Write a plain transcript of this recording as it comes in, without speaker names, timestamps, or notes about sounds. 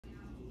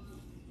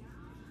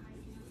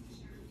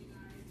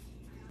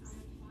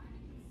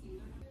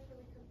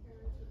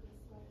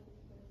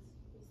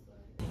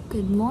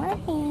Good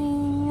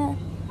morning.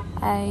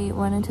 I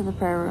went into the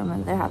prayer room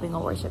and they're having a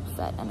worship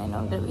set, and I know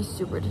I'm gonna be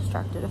super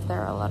distracted if there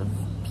are a lot of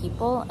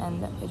people,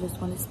 and I just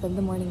want to spend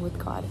the morning with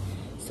God.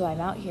 So I'm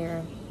out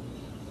here.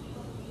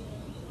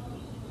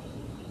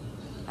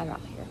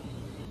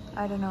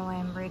 I don't know why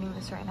I'm reading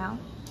this right now.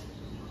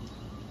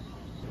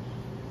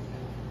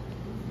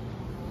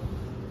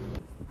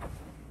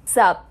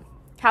 Sup?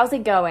 How's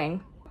it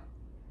going?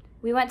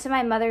 We went to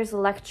my mother's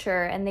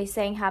lecture and they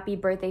sang happy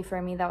birthday for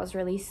me. That was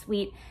really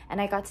sweet. And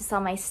I got to sell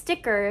my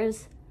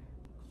stickers.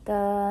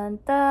 Dun,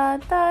 dun,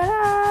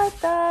 dun,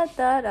 dun,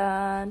 dun,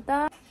 dun,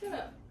 dun.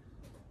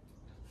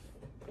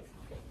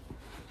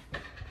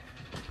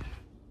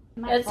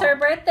 It's her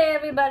birthday,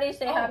 everybody.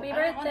 Say happy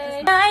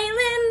birthday.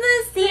 Island,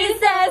 the sea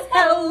says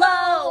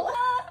hello.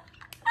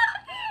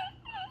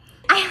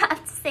 I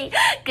have to say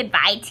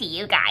goodbye to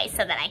you guys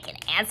so that I can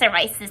answer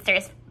my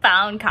sister's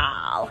phone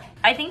call.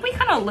 I think we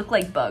kind of look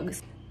like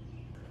bugs.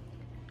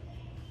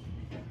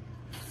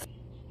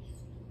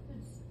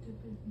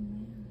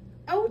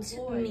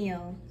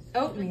 Oatmeal.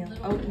 Oatmeal.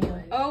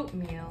 Oatmeal.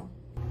 Oatmeal.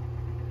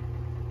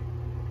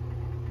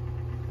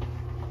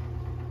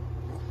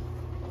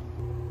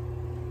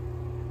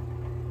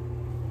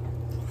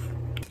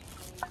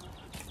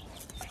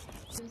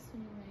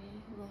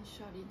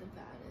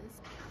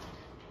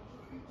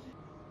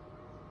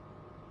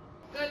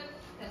 Good.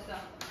 됐어.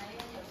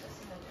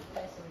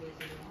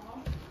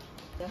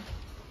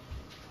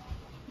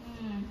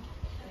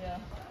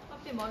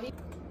 커피 머리.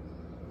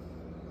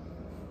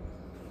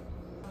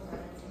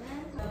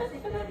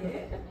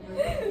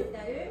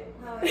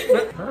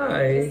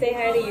 Hi. Say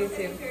hi to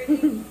YouTube.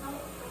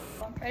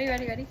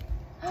 Ready.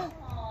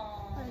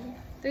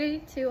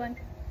 3, 2, 1.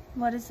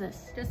 What is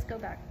this? Just go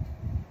back.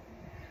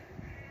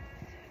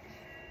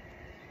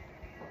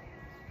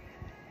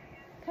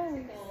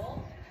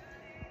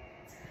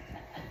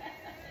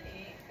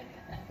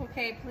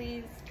 Okay,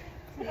 please.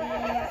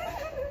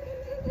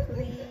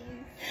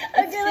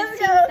 Okay, let's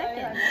go.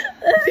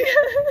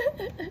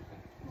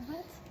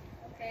 What?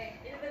 Okay.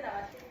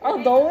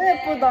 너무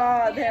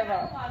예쁘다.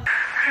 대박.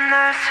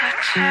 날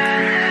스치는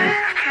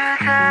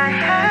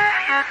그대의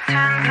옅은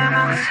그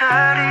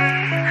목소리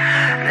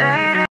내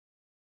이름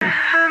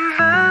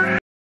한번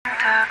더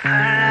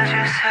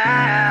불러주세요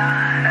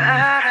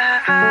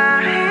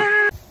알아버린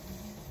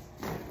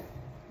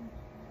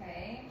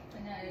Okay.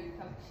 그냥 여기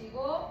잡으시고.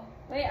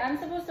 Wait, I'm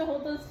supposed to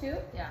hold those too?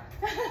 Yeah.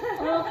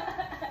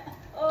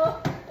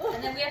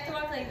 And then we have to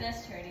walk like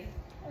this, Charity.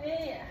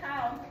 Wait,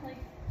 how? Like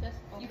just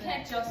open. You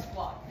can't just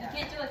walk. You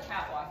can't do a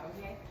catwalk,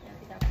 okay?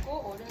 이렇게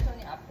잡고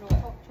오른손이 앞으로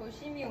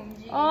조심히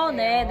움직이세요.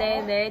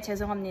 네.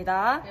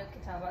 죄송합니다.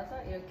 이렇게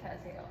잡아서 이렇게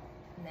하세요.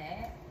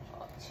 네.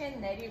 chen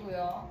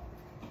내리고요.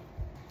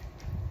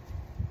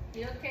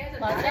 이렇게 해서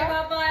잘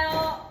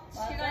봐봐요.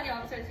 시간이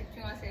없어요.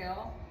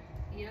 집중하세요.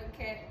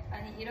 이렇게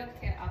아니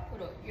이렇게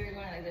앞으로. You're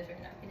going like this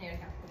right now. 그냥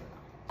이렇게 앞으로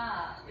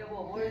나.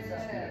 여보, 뭘 써?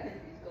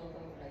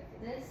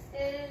 This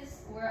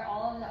is where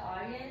all of the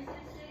audience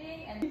is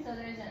sitting, and so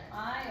there's an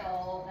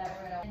aisle that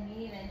we're gonna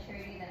me and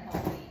Charity then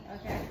help me.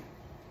 Okay.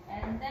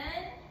 And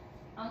then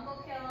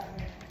Uncle Kill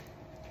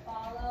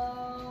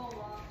follow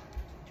walk.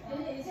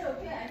 Is it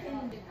okay? I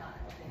can do not.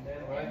 Okay.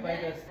 Right by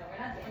this.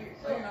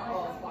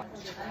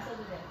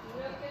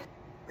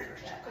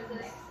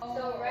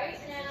 So right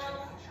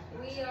now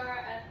we are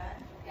at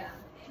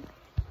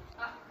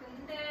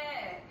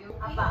근데 여기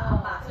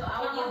아빠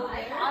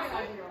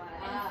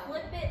and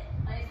flip it.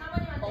 아니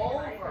사모님한테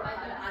over.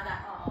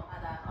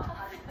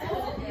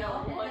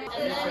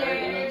 And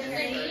then there's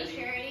me,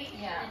 Charity,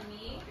 and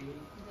me.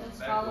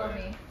 Just follow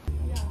me.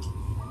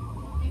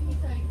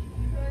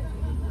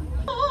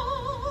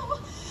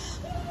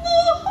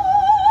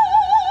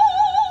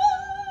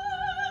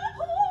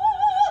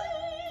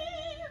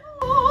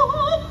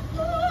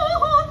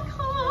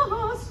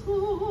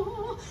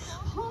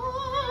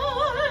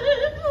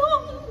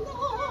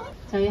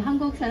 저희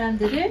한국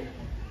사람들을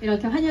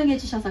이렇게 환영해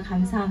주셔서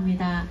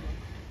감사합니다.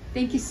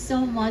 Thank you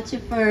so much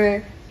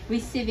for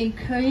receiving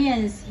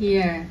Koreans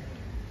here.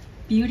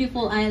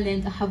 Beautiful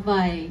island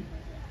Hawaii.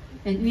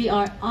 And we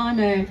are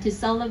honored to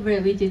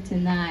celebrate with you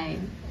tonight.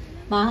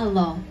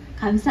 Mahalo.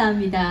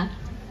 감사합니다.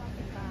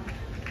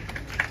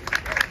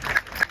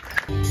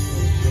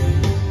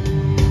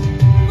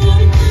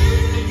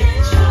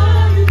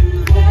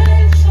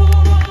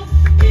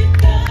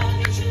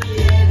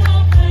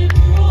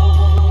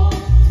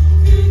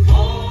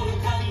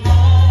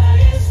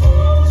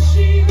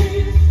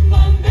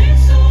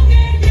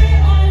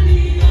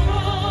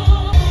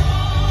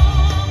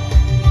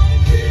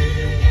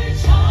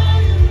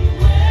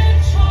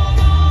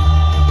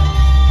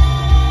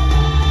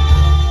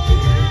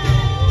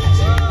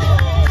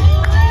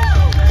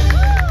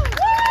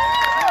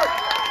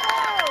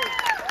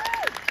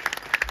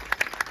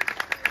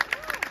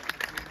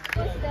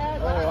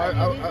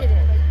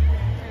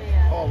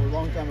 Oh, a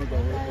long time ago.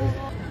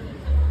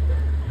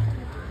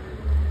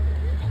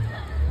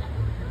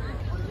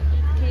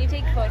 Can you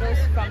take photos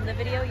from the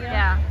video? You know?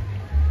 Yeah.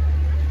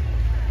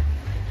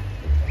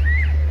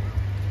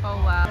 Oh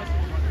wow.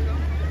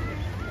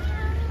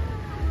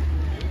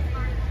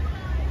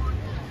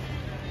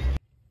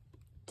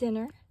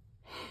 dinner.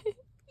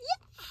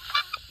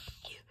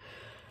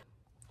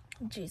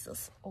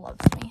 Jesus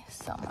loves me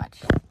so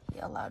much. He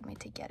allowed me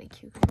to get a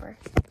cucumber.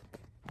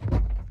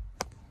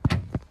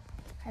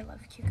 I love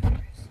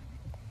cucumbers.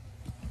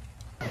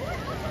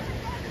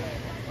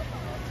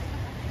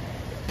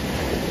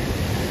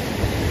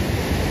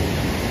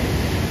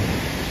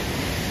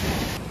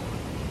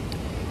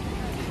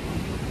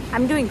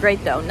 I'm doing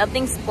great though.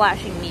 Nothing's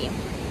splashing me.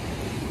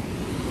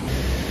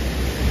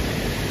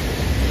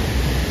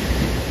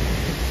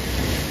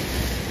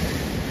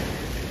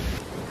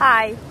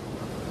 Hi.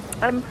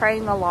 I'm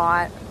praying a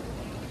lot.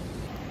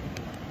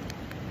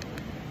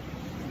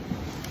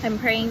 I'm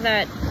praying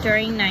that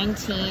during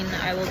 19,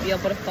 I will be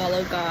able to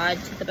follow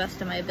God to the best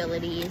of my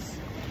abilities,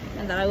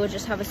 and that I will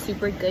just have a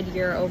super good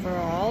year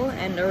overall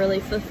and a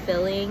really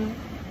fulfilling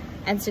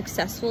and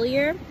successful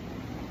year.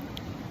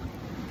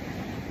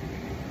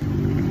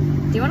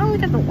 Do you want to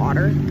look at the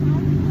water?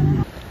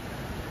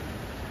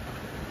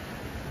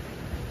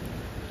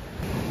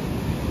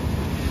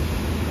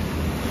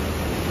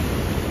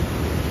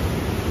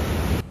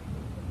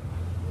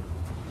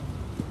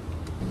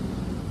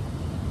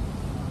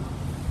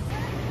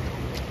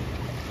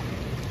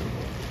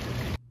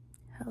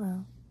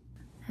 Hello,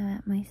 I'm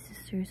at my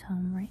sister's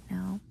home right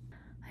now.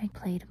 I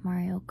played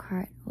Mario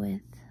Kart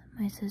with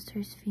my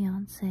sister's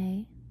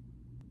fiance,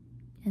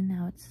 and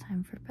now it's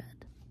time for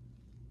bed.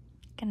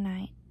 Good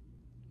night.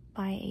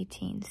 Bye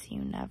 18, see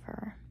you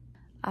never.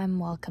 I'm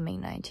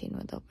welcoming 19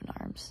 with open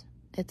arms.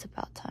 It's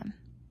about time.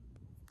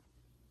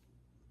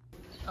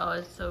 Oh,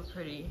 it's so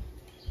pretty.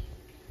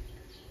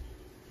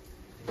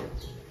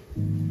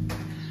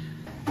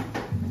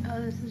 Oh,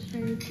 this is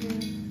very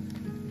cute.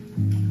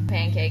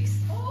 Pancakes.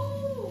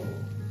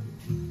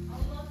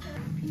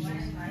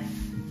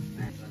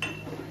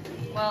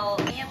 Well,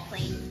 Give me a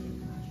plate.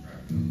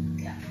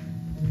 yeah.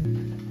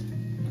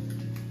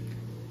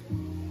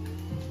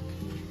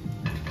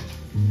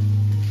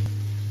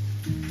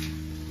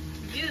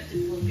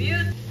 Beautiful,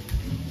 beautiful.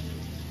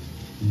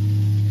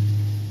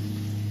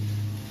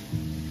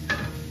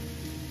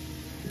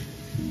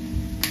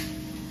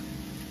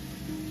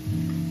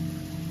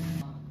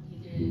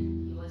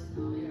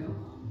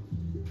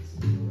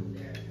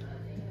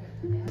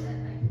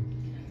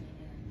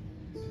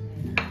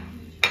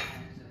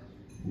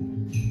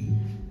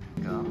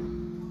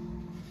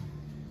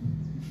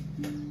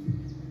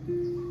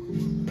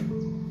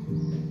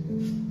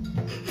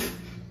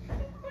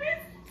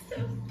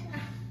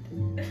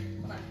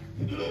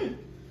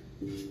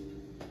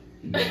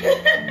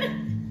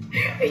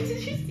 Wait,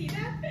 did you see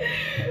that?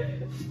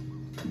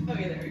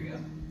 Okay, there we go.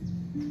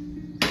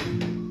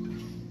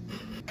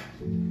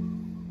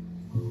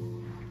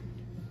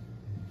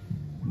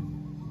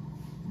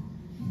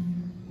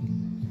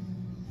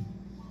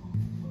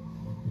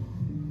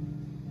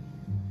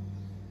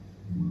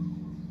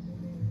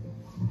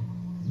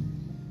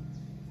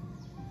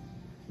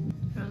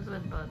 Rose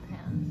with both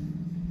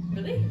hands.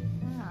 Really?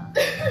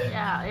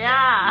 Yeah.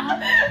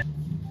 Yeah.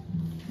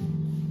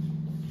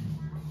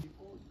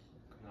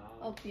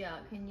 Oh yeah,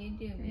 can you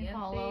do me a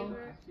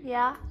favor?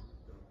 Yeah.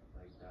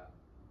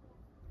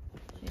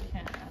 She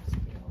can't ask you.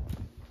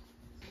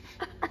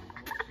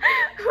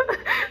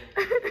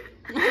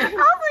 I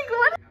was like,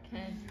 what?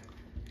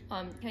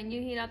 Can you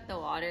heat up the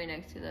water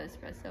next to the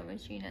espresso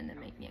machine and then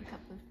make me a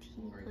cup of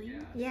tea,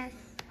 please? Yes.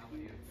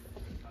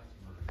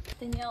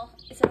 Danielle,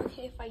 is it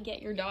okay if I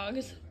get your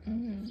dogs?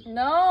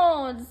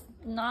 No, it's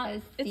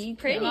not.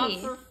 It's pretty. Not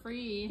for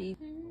free.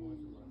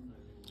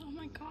 Oh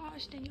my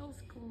gosh,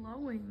 Danielle's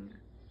glowing.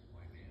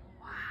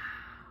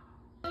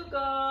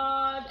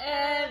 God,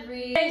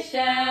 every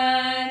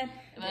nation,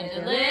 but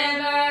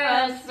deliver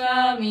us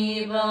from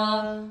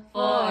evil.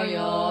 For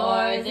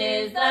yours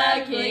is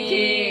the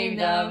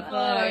kingdom,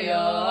 for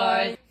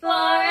yours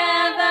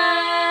forever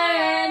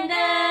and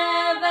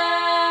ever.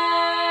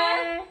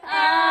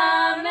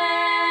 Amen.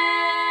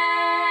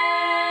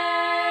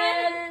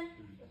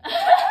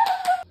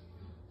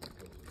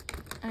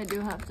 I do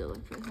have to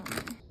look for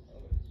something.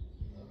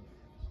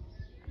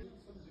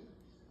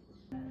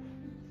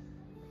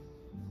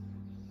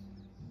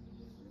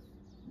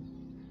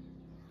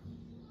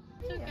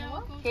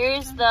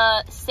 Here's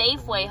the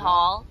Safeway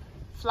haul.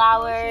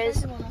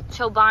 Flowers,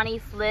 Chobani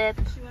flip,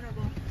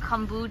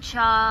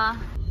 kombucha,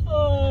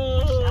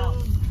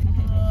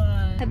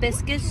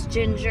 hibiscus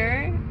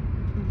ginger,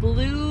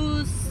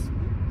 blue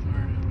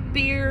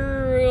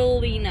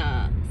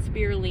spirulina.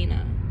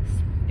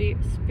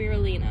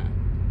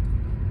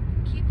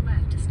 Keep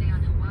left to stay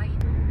on Hawaii.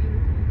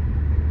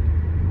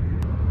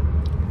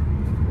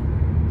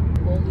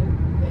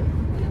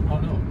 Oh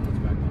no, it's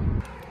back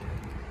on.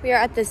 We are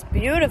at this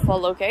beautiful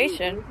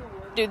location.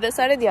 Dude, this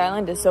side of the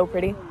island is so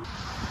pretty.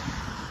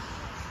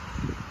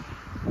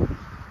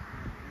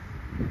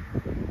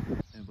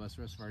 And bless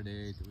the rest of our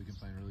day that we can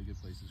find really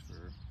good places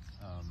for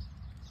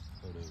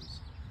photos.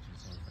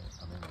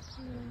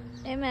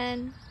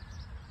 Amen.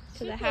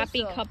 To the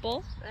happy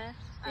couple.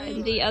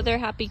 And the other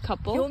happy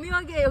couple.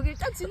 교묘하게 여길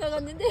딱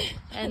지나갔는데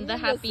And the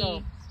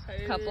happy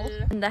couple.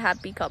 And the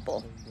happy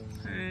couple.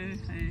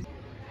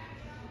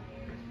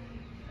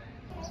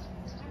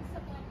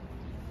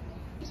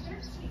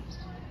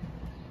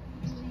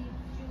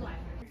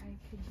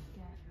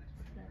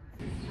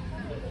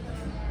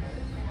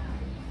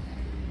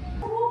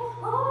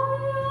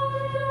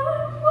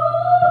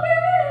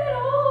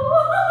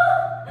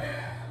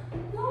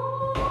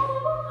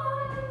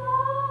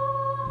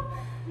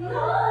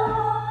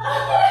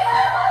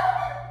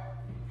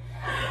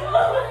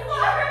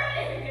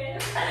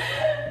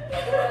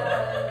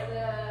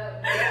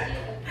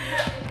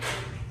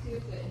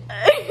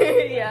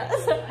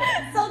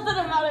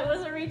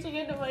 reaching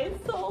into my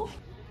soul.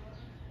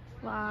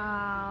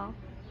 Wow.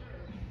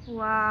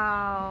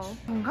 Wow.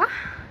 뭔가?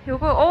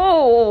 요거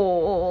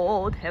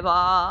오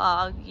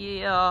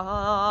대박이야.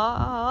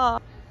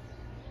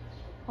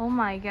 Oh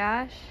my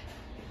gosh.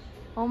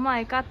 Oh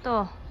my god.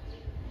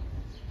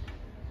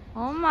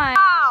 Oh my.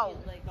 Wow.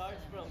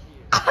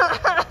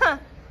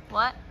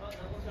 What?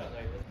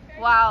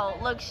 Wow,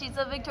 look, she's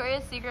a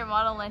Victoria's Secret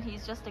model and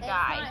he's just a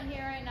guy. It's not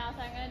here right now, so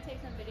I'm gonna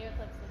take some video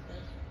clips of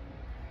this.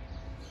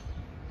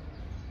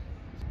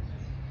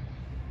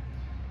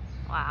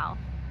 Wow.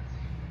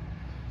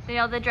 You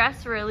know, the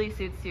dress really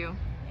suits you.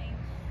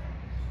 Thanks.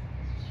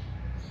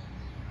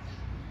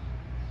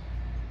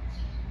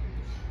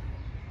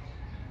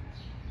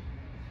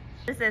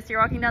 What is this?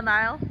 You're walking down the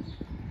aisle?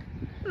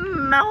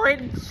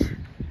 Marriage.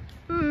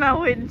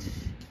 Marriage.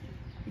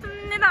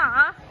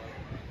 습니다.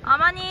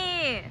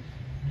 어머니.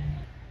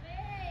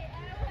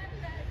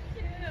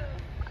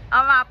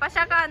 엄마, 아빠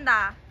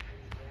샤워한다.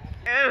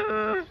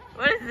 Ew,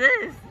 what is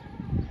this?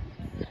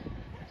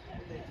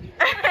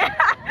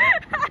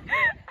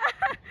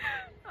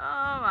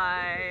 Oh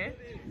my.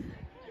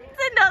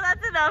 No,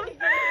 that's enough.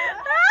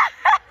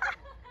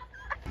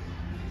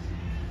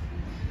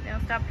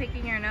 Don't stop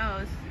picking your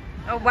nose.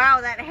 Oh wow,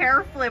 that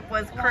hair flip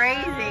was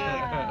crazy.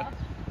 Wow.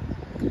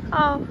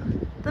 Oh,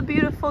 the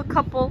beautiful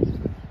couple.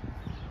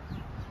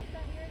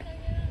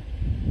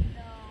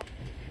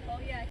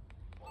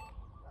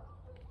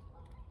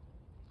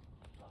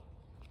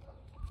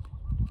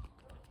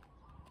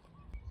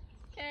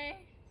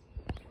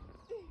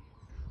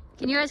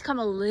 Can you guys come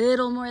a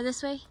little more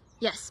this way?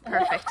 Yes,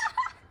 perfect.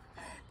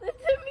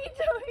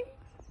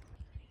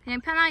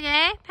 그냥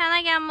편하게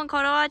한번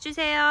걸어와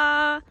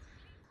주세요.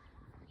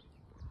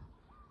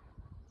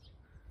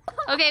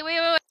 Okay, wait.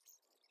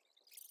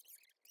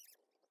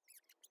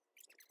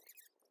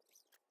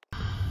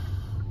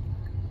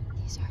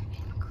 These are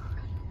incredible.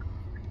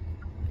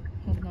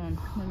 Hold on,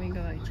 let me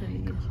go back to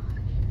these.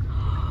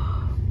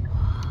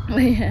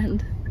 My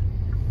hand.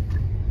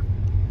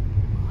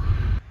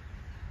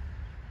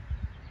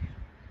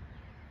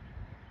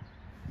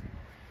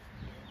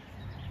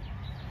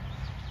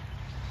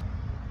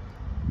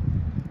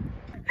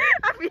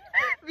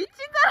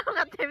 미친 사람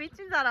같아,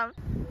 미친 사람.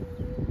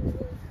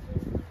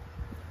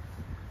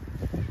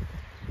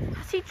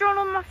 Has he drawn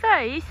on my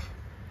face?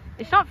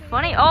 It's not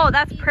funny. Oh,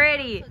 that's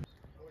pretty.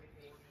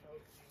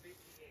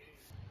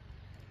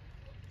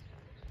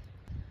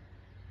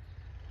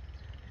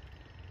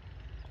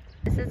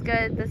 This is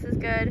good. This is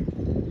good.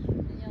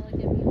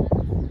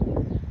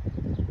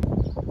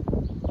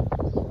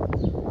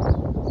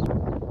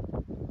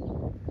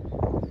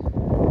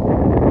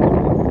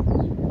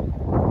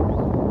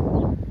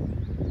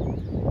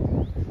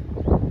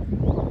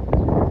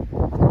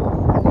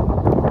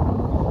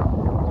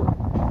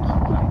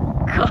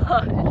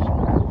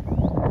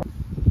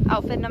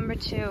 Outfit number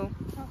 2.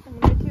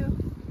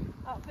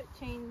 Outfit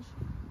change.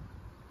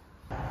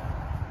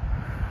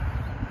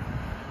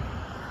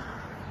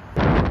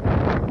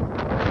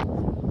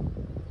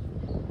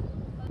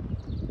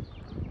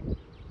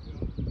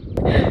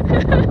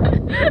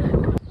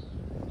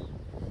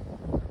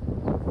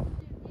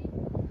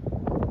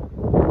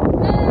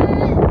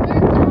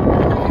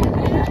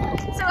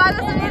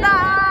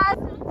 수고하셨습니다.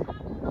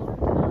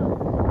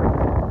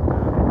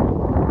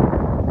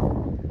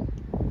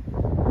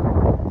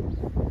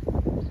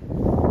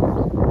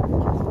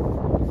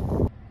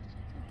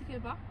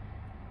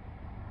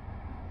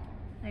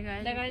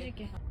 내가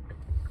해줄게.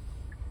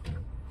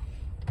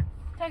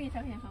 저기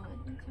그냥 가만히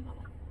잠깐만.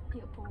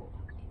 이거 보고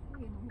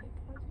이게 너무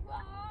예뻐가지고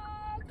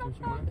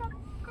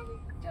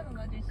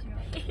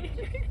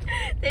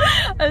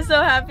I'm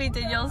so happy.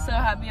 Danielle's so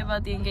happy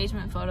about the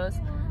engagement photos.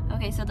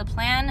 Okay, so the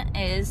plan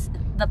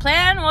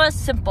was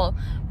simple.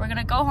 We're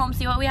gonna go home,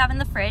 see what we have in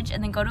the fridge,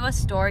 and then go to a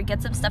store,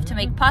 get some stuff to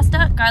make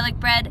pasta, garlic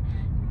bread,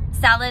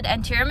 salad,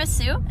 and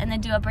tiramisu, and then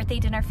do a birthday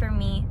dinner for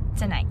me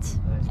tonight.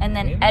 And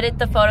then edit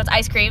the photos,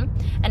 ice cream,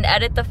 and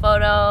edit the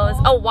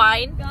photos,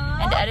 wine,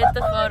 and edit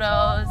the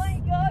photos,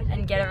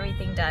 and get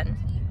everything done.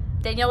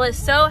 Danielle is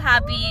so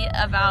happy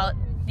about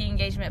the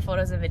engagement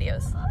photos and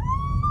videos.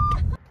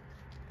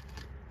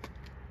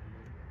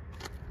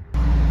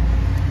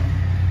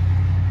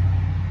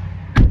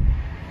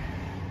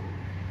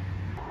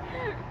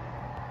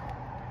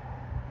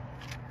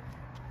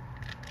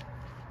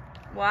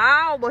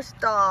 와우,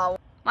 멋있다.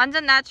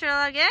 완전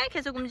내추럴하게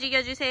계속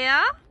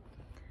움직여주세요.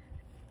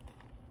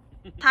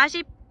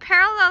 다시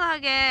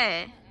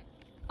패럴럴하게.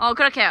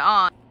 그렇게.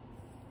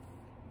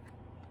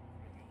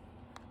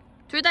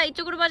 둘 다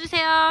이쪽으로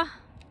봐주세요.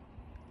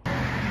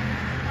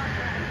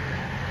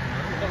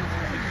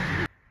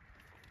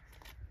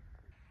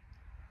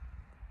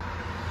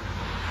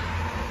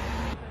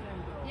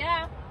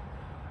 Yeah.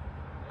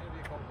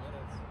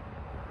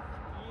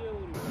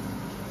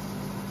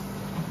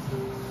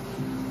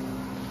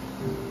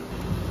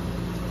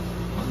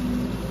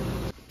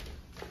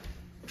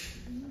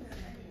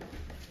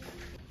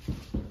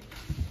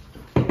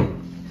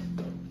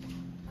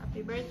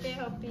 Happy birthday,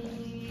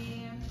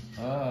 Hoppy.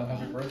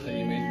 Happy birthday.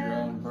 You made your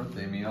own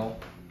birthday meal.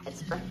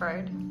 it's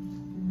preferred.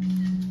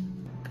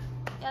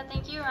 Yeah,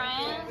 thank you,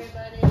 Ryan.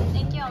 Everybody.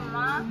 Thank you,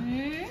 Amma.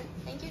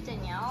 Thank you,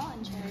 Danielle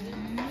and Cherry.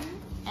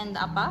 And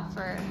Appa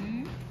for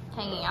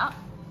hanging out.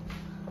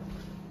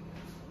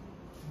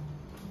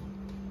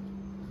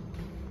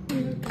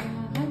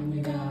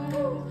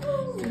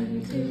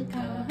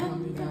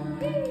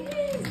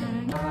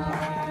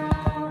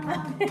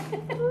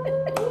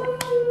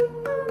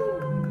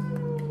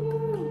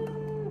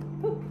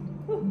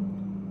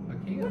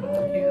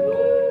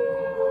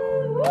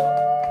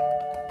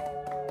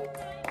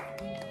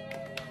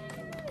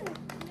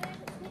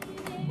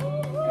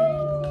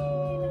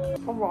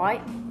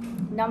 Alright,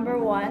 number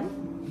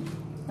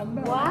 1.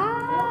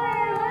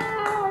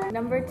 Wow!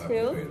 Number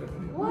 2.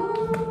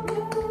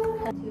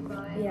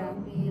 Yeah.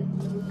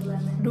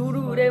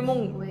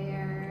 Lululemon.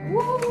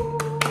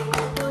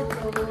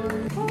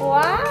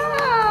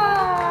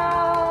 Wow!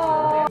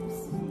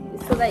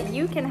 So that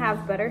you can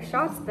have better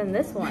shots than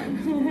this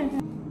one.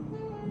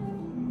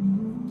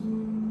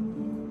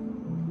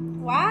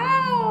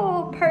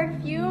 Wow!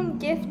 Perfume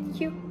gift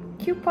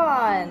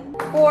coupon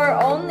for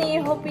only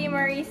Hope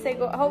Marie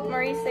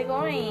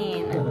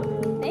Segoine.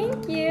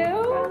 Thank you.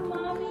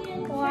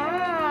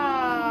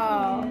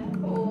 Wow.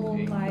 Oh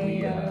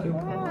my god.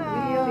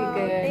 Really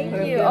good. Thank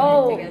you.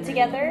 Oh,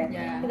 together?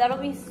 Yeah. That'll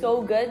be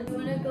so good. I'm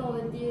gonna go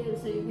with you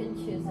so you can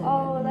choose it.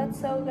 Oh, that's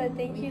so good.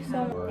 Thank you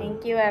so much.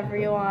 Thank you,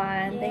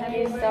 everyone. Thank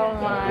you so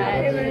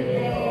much.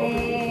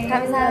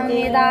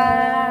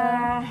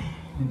 감사합니다.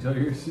 Enjoy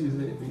your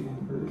season in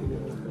Korea.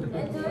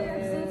 Enjoy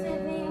your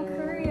season in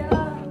Korea.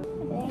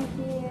 Thank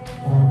you.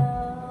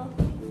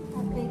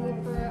 Happy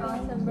for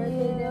awesome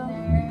birthday dinner.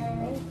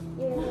 Thank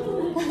you.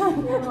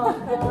 You're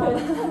welcome.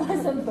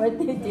 Awesome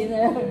birthday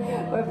dinner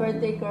for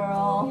birthday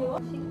girl.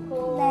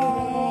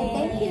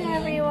 Thank you,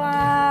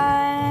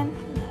 everyone.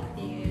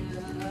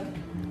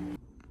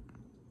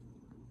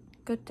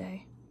 Good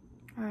day.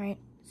 All right.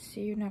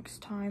 See you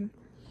next time.